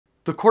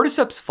The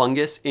Cordyceps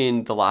fungus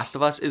in The Last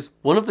of Us is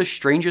one of the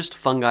strangest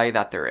fungi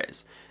that there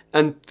is.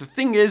 And the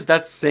thing is,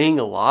 that's saying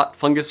a lot.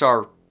 Fungus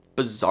are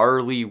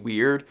bizarrely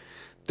weird.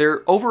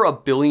 They're over 1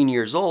 billion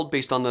years old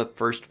based on the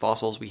first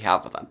fossils we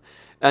have of them.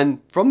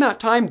 And from that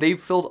time,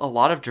 they've filled a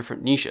lot of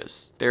different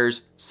niches.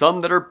 There's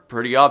some that are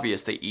pretty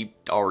obvious. They eat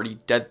already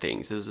dead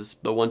things. This is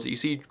the ones that you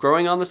see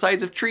growing on the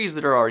sides of trees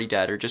that are already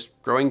dead, or just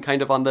growing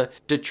kind of on the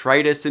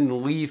detritus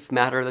and leaf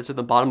matter that's at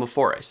the bottom of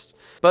forests.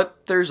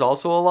 But there's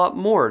also a lot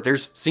more.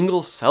 There's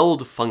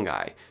single-celled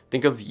fungi.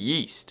 Think of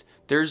yeast.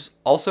 There's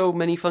also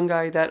many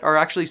fungi that are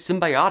actually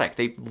symbiotic.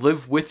 They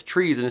live with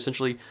trees and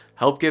essentially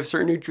help give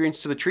certain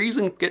nutrients to the trees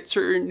and get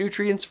certain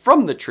nutrients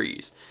from the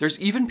trees. There's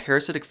even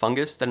parasitic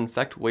fungus that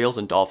infect whales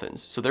and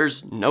dolphins, so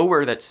there's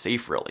nowhere that's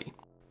safe really.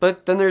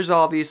 But then there's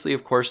obviously,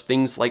 of course,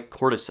 things like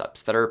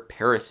Cordyceps that are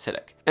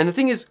parasitic. And the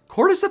thing is,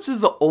 Cordyceps is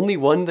the only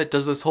one that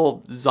does this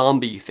whole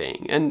zombie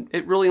thing, and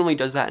it really only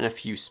does that in a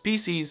few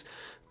species,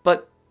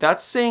 but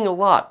that's saying a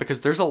lot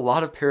because there's a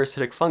lot of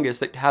parasitic fungus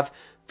that have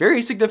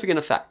very significant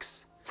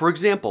effects. For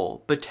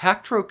example,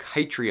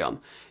 Batactrochytrium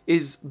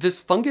is this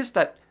fungus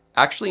that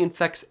actually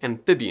infects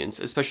amphibians,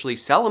 especially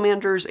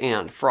salamanders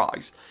and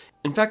frogs.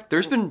 In fact,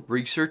 there's been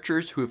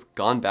researchers who have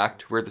gone back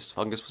to where this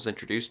fungus was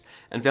introduced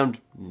and found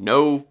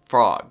no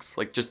frogs.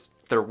 Like, just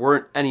there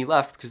weren't any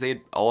left because they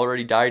had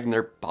already died and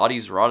their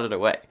bodies rotted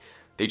away.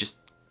 They just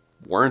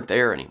weren't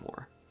there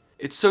anymore.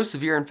 It's so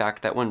severe, in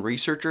fact, that when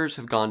researchers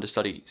have gone to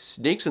study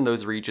snakes in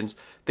those regions,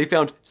 they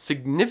found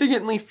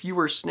significantly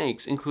fewer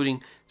snakes,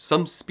 including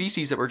some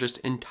species that were just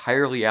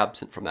entirely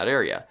absent from that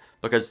area,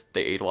 because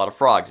they ate a lot of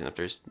frogs, and if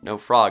there's no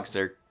frogs,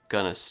 they're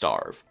gonna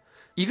starve.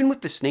 Even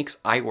with the snakes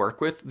I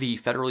work with, the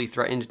federally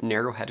threatened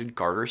narrow-headed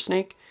garter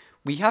snake,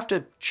 we have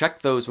to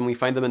check those when we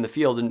find them in the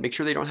field and make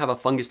sure they don't have a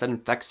fungus that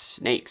infects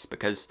snakes,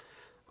 because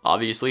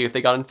obviously if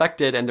they got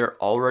infected and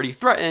they're already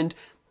threatened,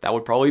 that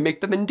would probably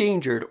make them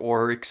endangered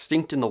or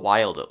extinct in the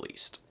wild at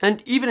least.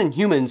 And even in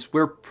humans,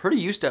 we're pretty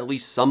used to at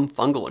least some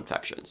fungal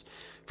infections.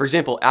 For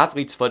example,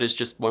 athlete's foot is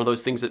just one of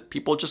those things that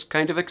people just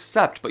kind of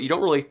accept, but you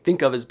don't really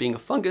think of as being a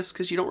fungus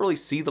because you don't really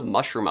see the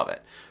mushroom of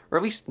it, or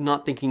at least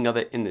not thinking of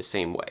it in the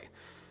same way.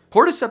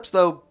 Cordyceps,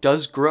 though,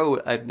 does grow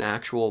an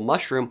actual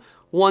mushroom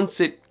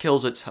once it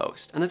kills its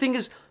host. And the thing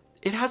is,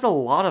 it has a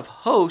lot of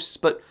hosts,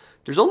 but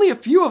there's only a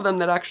few of them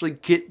that actually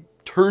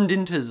get turned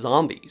into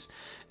zombies.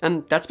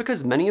 And that's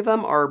because many of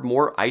them are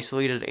more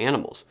isolated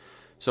animals.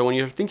 So when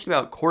you're thinking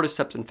about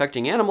Cordyceps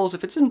infecting animals,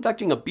 if it's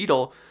infecting a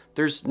beetle,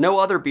 there's no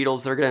other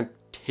beetles that are going to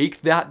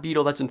take that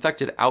beetle that's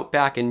infected out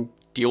back and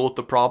deal with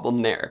the problem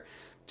there.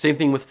 Same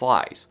thing with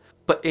flies.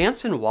 But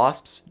ants and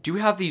wasps do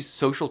have these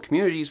social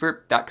communities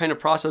where that kind of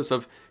process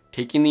of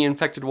taking the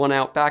infected one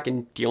out back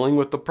and dealing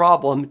with the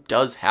problem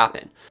does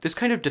happen. This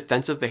kind of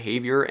defensive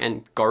behavior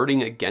and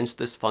guarding against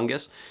this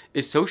fungus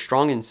is so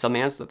strong in some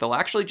ants that they'll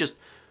actually just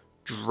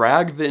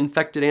drag the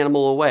infected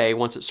animal away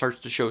once it starts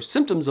to show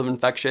symptoms of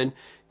infection,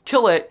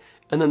 kill it,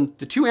 and then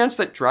the two ants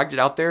that dragged it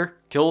out there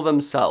kill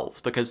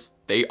themselves because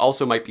they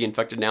also might be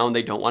infected now and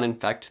they don't want to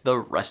infect the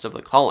rest of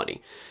the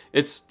colony.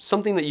 It's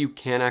something that you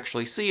can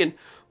actually see, and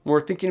when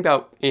we're thinking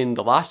about in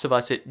The Last of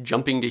Us it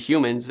jumping to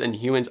humans, and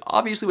humans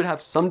obviously would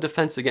have some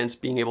defense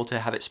against being able to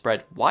have it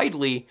spread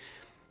widely.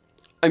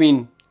 I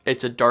mean,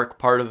 it's a dark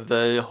part of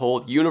the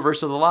whole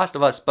universe of The Last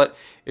of Us, but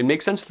it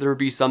makes sense that there would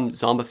be some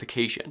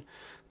zombification.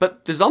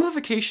 But the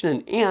zombification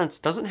in ants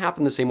doesn't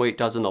happen the same way it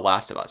does in The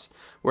Last of Us,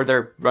 where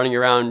they're running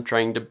around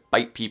trying to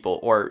bite people,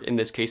 or in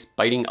this case,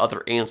 biting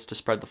other ants to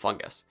spread the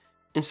fungus.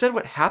 Instead,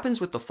 what happens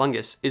with the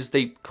fungus is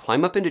they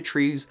climb up into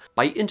trees,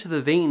 bite into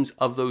the veins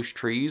of those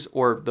trees,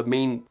 or the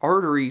main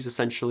arteries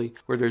essentially,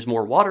 where there's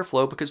more water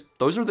flow, because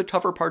those are the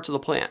tougher parts of the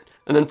plant.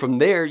 And then from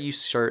there, you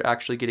start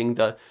actually getting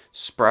the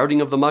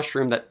sprouting of the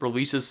mushroom that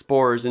releases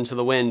spores into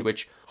the wind,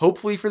 which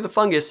hopefully for the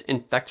fungus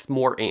infects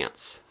more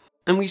ants.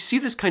 And we see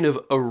this kind of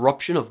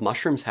eruption of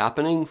mushrooms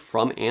happening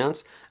from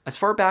ants as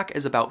far back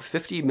as about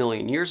 50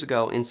 million years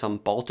ago in some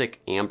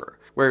Baltic amber,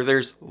 where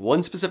there's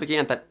one specific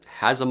ant that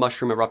has a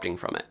mushroom erupting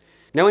from it.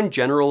 Now in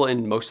general,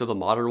 in most of the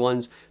modern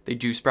ones, they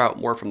do sprout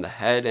more from the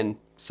head, and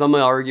some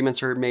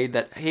arguments are made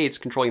that, hey, it's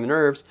controlling the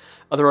nerves.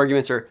 Other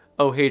arguments are,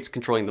 oh, hey, it's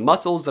controlling the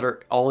muscles that are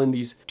all in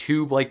these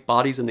tube-like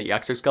bodies in the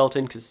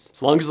exoskeleton, because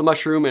as long as the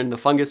mushroom and the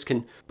fungus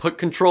can put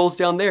controls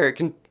down there, it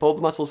can pull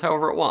the muscles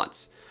however it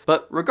wants.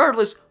 But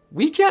regardless,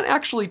 we can't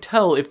actually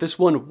tell if this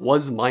one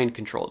was mind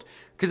controlled,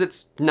 because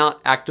it's not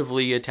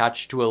actively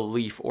attached to a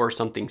leaf or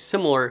something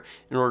similar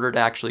in order to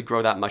actually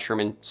grow that mushroom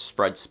and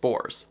spread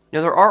spores. Now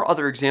there are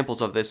other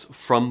examples of this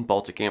from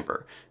Baltic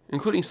amber,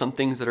 including some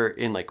things that are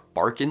in like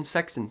bark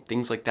insects and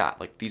things like that,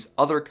 like these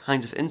other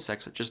kinds of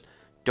insects that just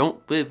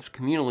don't live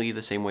communally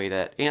the same way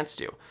that ants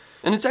do.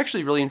 And it's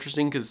actually really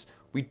interesting because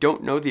we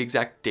don't know the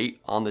exact date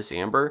on this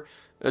amber.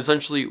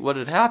 Essentially, what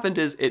had happened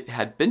is it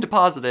had been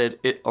deposited,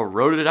 it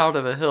eroded out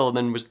of a hill, and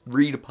then was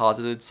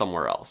redeposited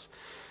somewhere else.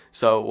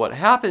 So what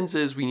happens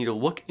is we need to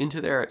look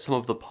into there at some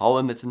of the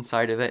pollen that's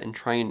inside of it and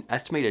try and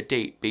estimate a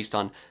date based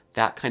on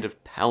that kind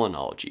of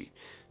palynology.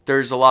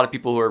 There's a lot of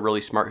people who are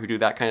really smart who do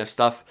that kind of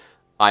stuff.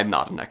 I'm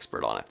not an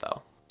expert on it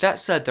though. That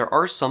said, there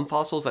are some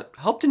fossils that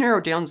help to narrow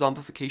down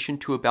zombification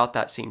to about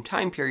that same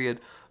time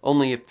period,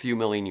 only a few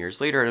million years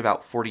later at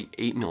about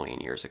 48 million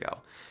years ago.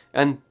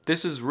 And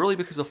this is really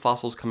because of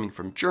fossils coming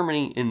from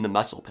Germany in the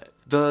Messel Pit.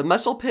 The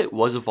Messel Pit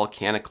was a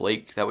volcanic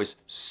lake that was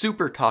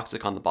super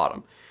toxic on the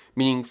bottom,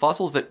 meaning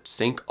fossils that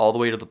sank all the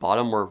way to the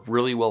bottom were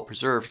really well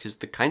preserved because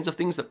the kinds of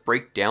things that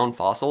break down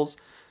fossils,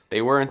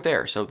 they weren't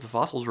there. So the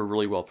fossils were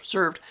really well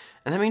preserved,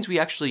 and that means we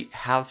actually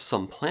have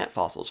some plant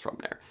fossils from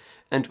there.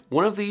 And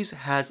one of these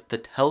has the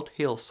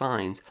telltale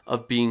signs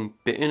of being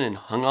bitten and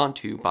hung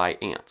onto by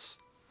ants.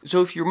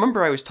 So if you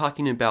remember, I was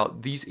talking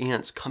about these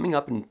ants coming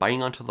up and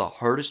biting onto the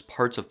hardest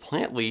parts of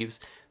plant leaves.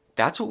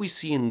 That's what we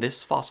see in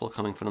this fossil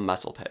coming from the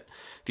Messel Pit.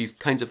 These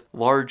kinds of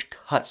large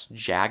cuts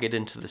jagged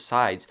into the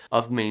sides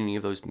of many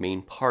of those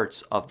main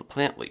parts of the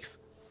plant leaf.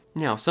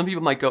 Now, some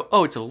people might go,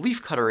 oh, it's a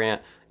leafcutter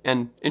ant.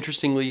 And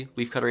interestingly,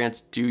 leafcutter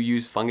ants do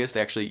use fungus.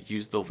 They actually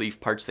use the leaf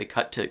parts they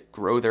cut to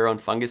grow their own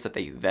fungus that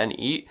they then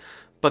eat.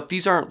 But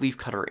these aren't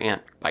leafcutter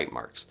ant bite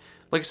marks.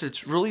 Like I said,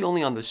 it's really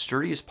only on the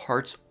sturdiest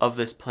parts of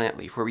this plant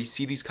leaf where we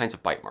see these kinds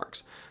of bite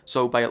marks.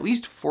 So by at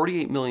least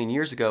 48 million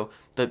years ago,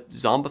 the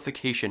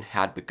zombification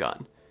had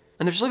begun.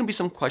 And there's still going to be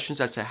some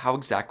questions as to how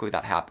exactly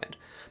that happened,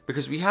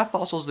 because we have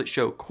fossils that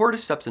show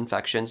Cordyceps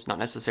infections, not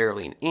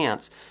necessarily in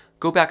ants,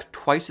 go back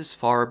twice as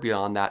far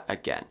beyond that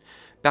again,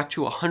 back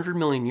to 100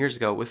 million years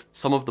ago with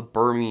some of the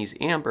Burmese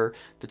amber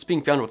that's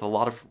being found with a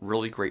lot of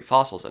really great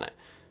fossils in it.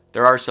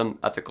 There are some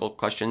ethical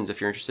questions.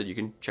 If you're interested, you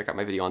can check out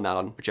my video on that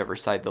on whichever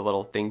side the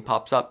little thing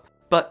pops up.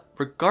 But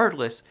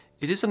regardless,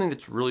 it is something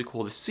that's really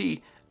cool to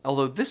see,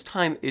 although this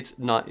time it's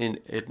not in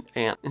an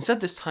ant.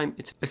 Instead, this time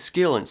it's a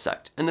scale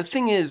insect. And the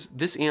thing is,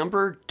 this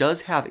amber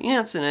does have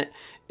ants in it,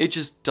 it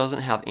just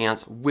doesn't have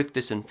ants with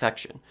this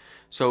infection.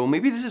 So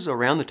maybe this is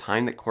around the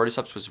time that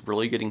Cordyceps was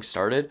really getting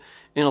started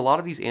in a lot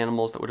of these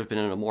animals that would have been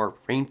in a more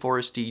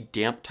rainforesty,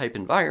 damp type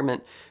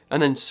environment, and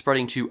then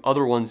spreading to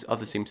other ones of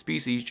the same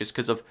species just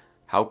because of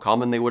how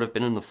common they would have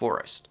been in the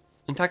forest.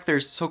 In fact,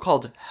 there's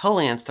so-called hell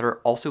ants that are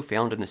also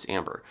found in this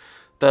amber.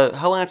 The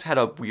hell ants had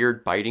a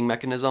weird biting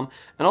mechanism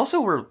and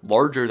also were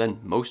larger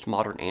than most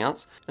modern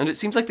ants, and it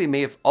seems like they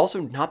may have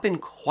also not been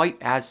quite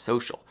as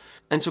social.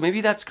 And so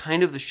maybe that's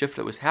kind of the shift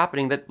that was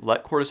happening that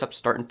let Cordyceps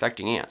start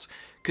infecting ants,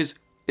 because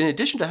in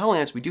addition to hell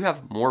ants, we do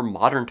have more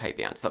modern type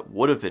ants that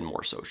would have been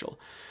more social.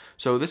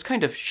 So this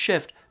kind of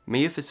shift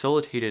may have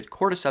facilitated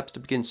Cordyceps to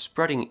begin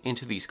spreading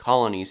into these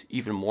colonies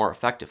even more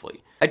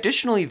effectively.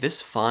 Additionally,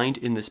 this find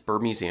in this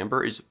Burmese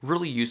amber is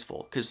really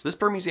useful because this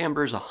Burmese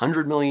amber is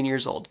 100 million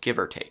years old, give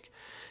or take.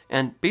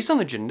 And based on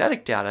the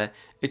genetic data,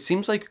 it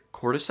seems like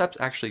Cordyceps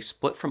actually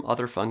split from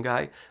other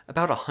fungi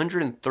about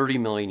 130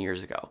 million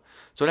years ago.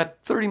 So it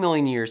had 30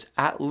 million years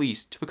at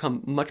least to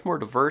become much more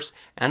diverse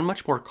and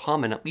much more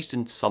common, at least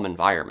in some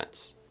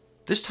environments.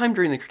 This time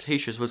during the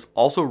Cretaceous was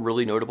also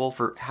really notable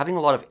for having a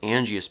lot of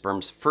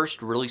angiosperms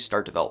first really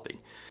start developing.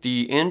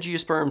 The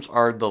angiosperms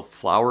are the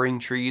flowering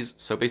trees,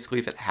 so basically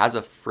if it has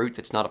a fruit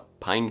that's not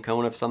a pine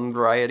cone of some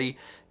variety,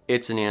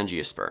 it's an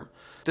angiosperm.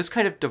 This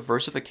kind of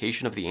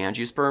diversification of the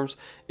angiosperms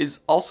is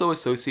also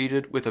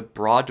associated with a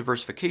broad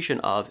diversification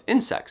of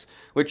insects,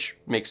 which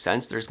makes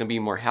sense. There's going to be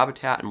more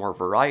habitat and more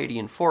variety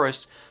in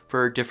forests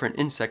for different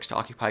insects to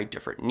occupy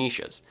different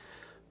niches.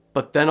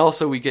 But then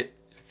also we get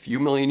few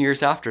million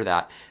years after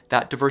that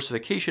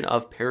diversification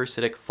of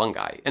parasitic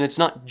fungi. And it's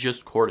not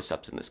just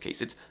Cordyceps in this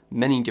case, it's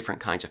many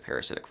different kinds of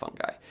parasitic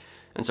fungi.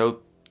 And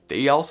so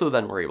they also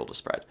then were able to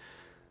spread.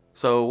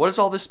 So what does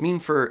all this mean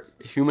for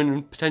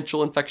human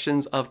potential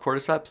infections of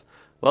Cordyceps?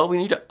 Well, we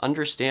need to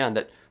understand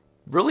that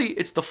really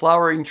it's the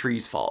flowering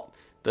tree's fault.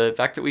 The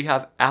fact that we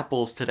have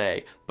apples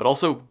today, but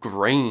also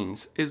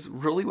grains, is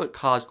really what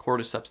caused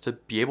Cordyceps to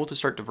be able to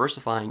start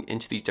diversifying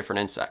into these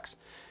different insects.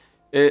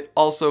 It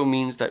also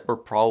means that we're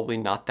probably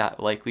not that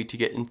likely to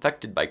get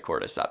infected by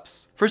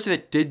Cordyceps. First, if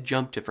it did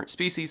jump different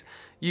species,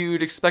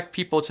 you'd expect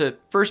people to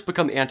first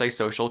become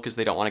antisocial because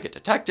they don't want to get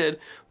detected,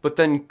 but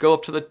then go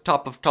up to the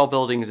top of tall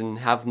buildings and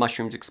have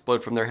mushrooms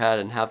explode from their head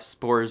and have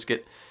spores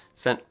get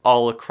sent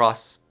all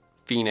across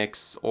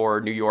Phoenix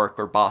or New York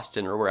or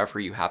Boston or wherever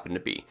you happen to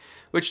be,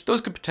 which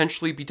those could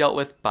potentially be dealt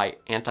with by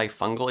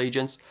antifungal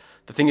agents.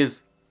 The thing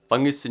is,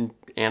 fungus and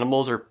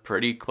animals are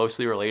pretty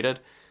closely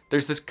related.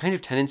 There's this kind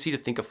of tendency to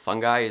think of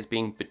fungi as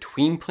being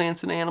between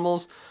plants and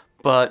animals,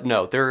 but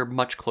no, they're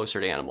much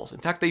closer to animals. In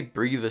fact, they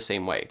breathe the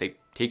same way. They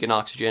take in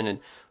oxygen and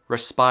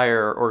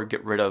respire or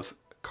get rid of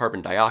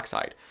carbon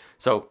dioxide.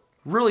 So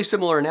really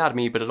similar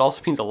anatomy, but it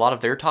also means a lot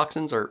of their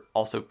toxins are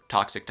also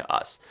toxic to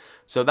us.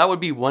 So that would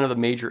be one of the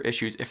major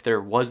issues if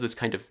there was this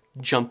kind of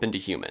jump into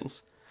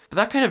humans. But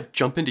that kind of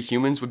jump into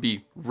humans would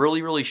be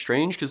really, really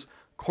strange because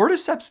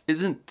Cordyceps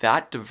isn't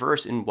that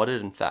diverse in what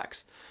it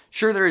infects.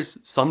 Sure, there is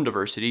some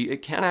diversity.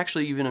 It can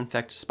actually even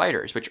infect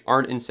spiders, which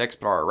aren't insects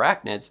but are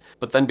arachnids,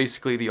 but then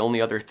basically the only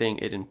other thing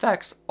it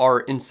infects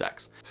are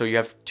insects. So you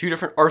have two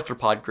different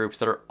arthropod groups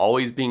that are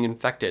always being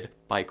infected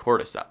by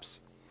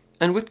Cordyceps.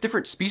 And with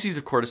different species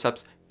of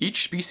Cordyceps,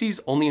 each species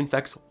only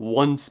infects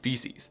one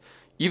species.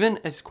 Even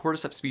a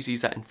Cordyceps species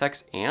that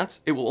infects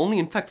ants, it will only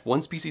infect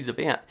one species of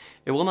ant.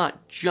 It will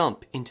not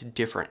jump into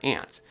different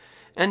ants.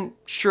 And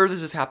sure,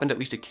 this has happened at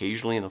least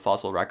occasionally in the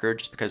fossil record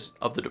just because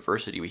of the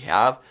diversity we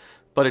have,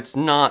 but it's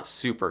not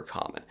super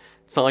common.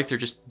 It's not like they're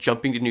just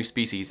jumping to new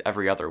species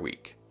every other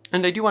week.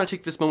 And I do want to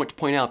take this moment to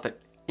point out that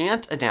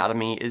ant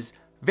anatomy is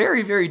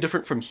very, very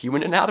different from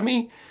human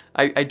anatomy.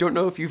 I don't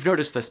know if you've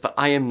noticed this, but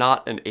I am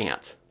not an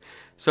ant.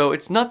 So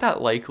it's not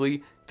that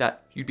likely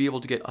that you'd be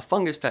able to get a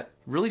fungus that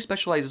really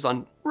specializes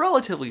on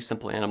relatively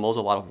simple animals,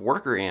 a lot of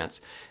worker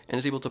ants, and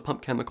is able to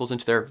pump chemicals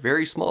into their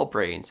very small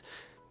brains,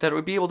 that it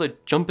would be able to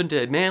jump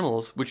into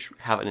mammals, which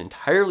have an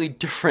entirely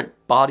different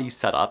body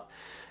setup,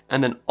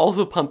 and then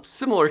also pump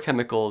similar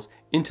chemicals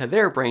into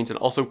their brains and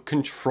also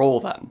control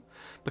them.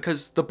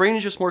 Because the brain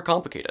is just more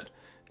complicated.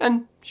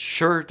 And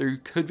sure, there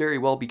could very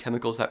well be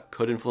chemicals that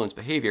could influence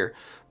behavior,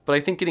 but I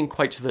think getting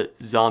quite to the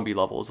zombie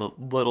level is a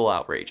little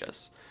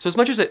outrageous. So as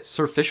much as it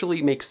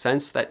superficially makes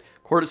sense that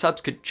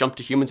Cordyceps could jump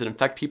to humans and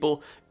infect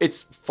people,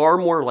 it's far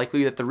more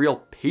likely that the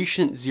real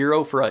patient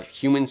zero for a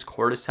human's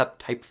Cordyceps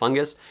type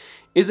fungus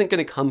isn't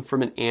going to come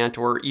from an ant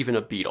or even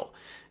a beetle.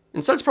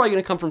 Instead, it's probably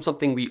going to come from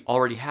something we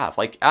already have,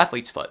 like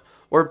athlete's foot,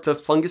 or the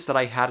fungus that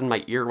I had in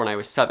my ear when I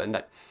was 7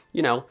 that,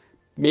 you know,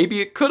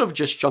 maybe it could have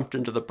just jumped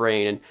into the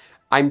brain. And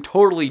I'm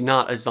totally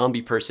not a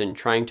zombie person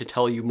trying to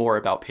tell you more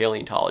about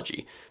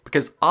paleontology,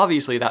 because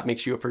obviously that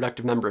makes you a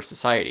productive member of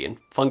society, and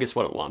fungus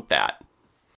wouldn't want that.